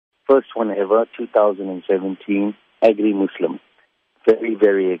first one ever, 2017, Agri-Muslim. Very,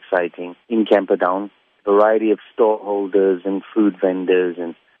 very exciting. In Camperdown, variety of store holders and food vendors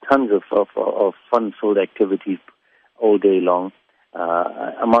and tons of fun-filled activities all day long.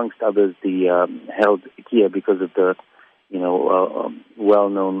 Amongst others, the held here because of the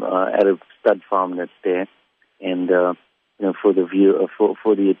well-known Arab stud farm that's there, and for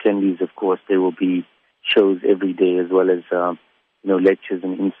the attendees, of course, there will be shows every day as well as lectures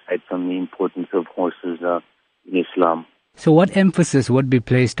and insights on the importance of horses in Islam. So what emphasis would be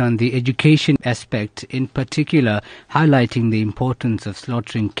placed on the education aspect, in particular highlighting the importance of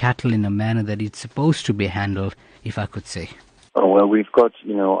slaughtering cattle in a manner that it's supposed to be handled, if I could say? Oh, well, we've got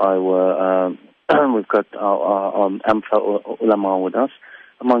our AMFA ulama with us,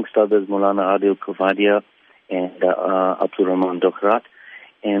 amongst others Maulana Adil Kuvadia and Abdul Rahman Dokrat,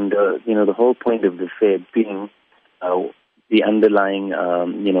 and the whole point of the fair being the underlying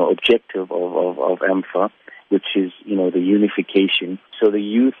objective of AMFA, which is the unification. So the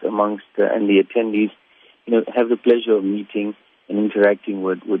youth amongst and the attendees have the pleasure of meeting and interacting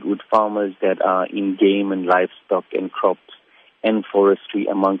with farmers that are in game and livestock and crops and forestry,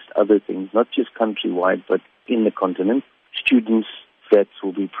 amongst other things, not just countrywide, but in the continent. Students, vets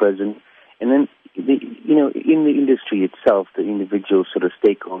will be present. And then, in the industry itself, the individual sort of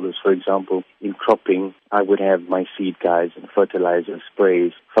stakeholders, for example, in cropping, I would have my seed guys and fertilizer,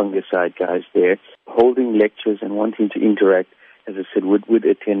 sprays, fungicide guys there, holding lectures and wanting to interact, as I said, with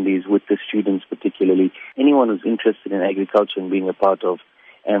attendees, with the students particularly. Anyone who's interested in agriculture and being a part of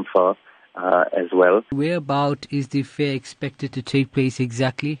AMFA, as well. Whereabout is the fair expected to take place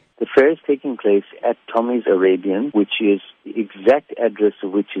exactly? The fair is taking place at Tommy's Arabian, which is the exact address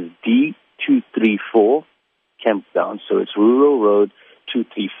of which is D234 Camperdown. So it's Rural Road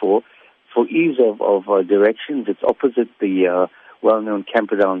 234. For ease of directions, it's opposite the well-known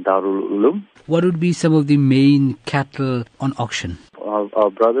Camperdown Darul Ulum. What would be some of the main cattle on auction?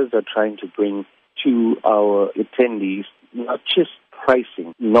 Our brothers are trying to bring to our attendees not just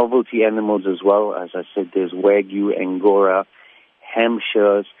pricing, novelty animals as well. As I said, there's Wagyu, Angora,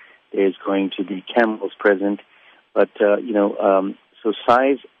 Hampshires. There's going to be camels present, but so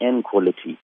size and quality.